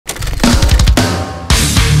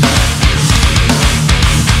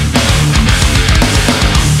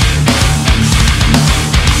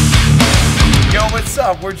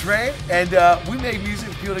up? We're Dre, and we make music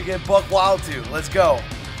for people to get buck wild to. Let's go.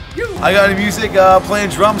 I got into music playing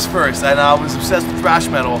drums first, and I was obsessed with thrash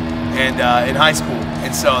metal and in high school,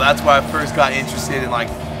 and so that's why I first got interested in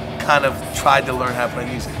kind of tried to learn how to play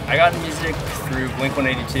music. I got into music through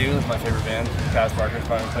Blink-182, that's my favorite band. Travis Barker's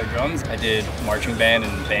taught me to play drums. I did marching band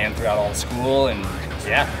and band throughout all school, and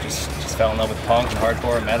yeah, just fell in love with punk and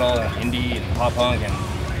hardcore, metal, and indie, and pop punk,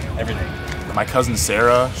 and everything. My cousin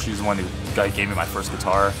Sarah, she's the one who gave me my first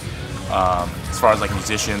guitar. As far as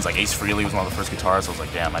musicians, Ace Frehley was one of the first guitarists. I was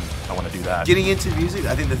like, damn, I want to do that. Getting into music,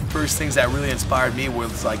 I think the first things that really inspired me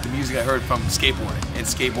was the music I heard from skateboarding and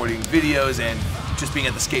skateboarding videos and just being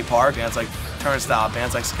at the skate park. Bands like Turnstile,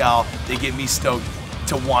 bands like Scowl, they get me stoked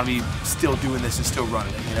to want to be still doing this and still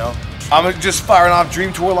running it, you know? I'm just firing off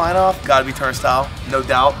Dream Tour line-off, gotta be Turnstile, no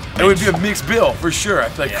doubt. It would be a mixed bill, for sure. I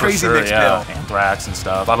feel like crazy mixed bill. Anthrax and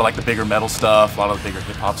stuff, a lot of the bigger metal stuff, a lot of the bigger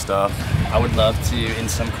hip-hop stuff. I would love to, in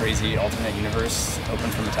some crazy alternate universe, open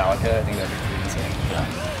for Metallica. I think that'd be pretty insane.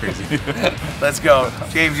 Yeah, crazy. Let's go.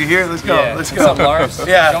 James, you here? Let's go. Yeah. Let's go. What's up, Lars?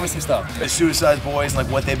 Yeah. Show me some stuff. The Suicide Boys,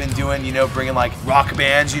 what they've been doing, bringing rock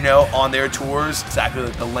bands, on their tours. Exactly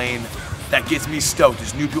the lane that gets me stoked.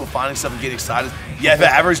 There's new people finding stuff and getting excited. Yeah, the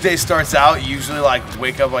average day starts out, you usually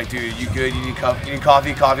wake up dude, you good? You need coffee? You need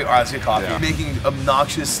coffee? Coffee? All right, let's get coffee. Yeah. Making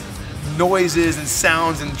obnoxious noises and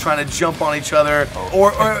sounds and trying to jump on each other.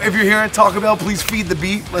 Or if you're hearing Taco Bell, please feed the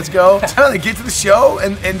beat. Let's go. Trying to get to the show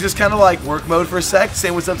and just kind of work mode for a sec.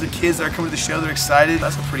 Saying what's up to kids that are coming to the show. They're excited.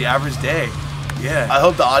 That's a pretty average day. Yeah. I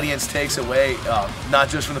hope the audience takes away not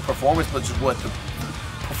just from the performance, but just what the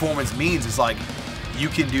performance means. It's you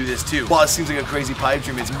can do this too. While it seems like a crazy pipe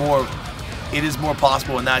dream, it is more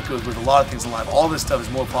possible, and that goes with a lot of things in life. All this stuff is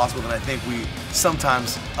more possible than I think we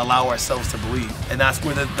sometimes allow ourselves to believe. And that's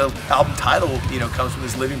where the album title, comes from,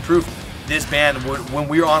 this living proof. This band, when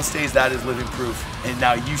we're on stage, that is living proof. And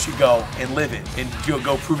now you should go and live it, and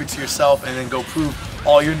go prove it to yourself, and then go prove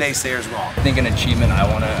all your naysayers wrong. I think an achievement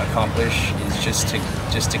I want to accomplish is just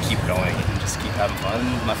to keep going and just keep having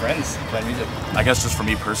fun with my friends, playing music. I guess just for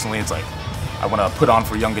me personally, it's I want to put on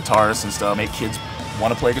for young guitarists and stuff, make kids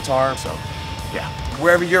want to play guitar, so yeah.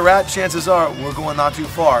 Wherever you're at, chances are we're going not too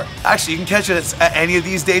far. Actually, you can catch it at any of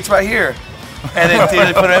these dates right here. And then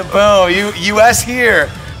put it, boom, US here.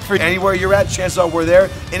 For anywhere you're at, chances are we're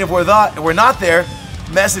there. And if we're not there,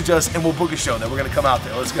 message us and we'll book a show that we're gonna come out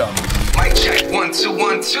there. Let's go. Mic check, 1 2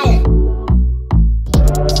 1 2.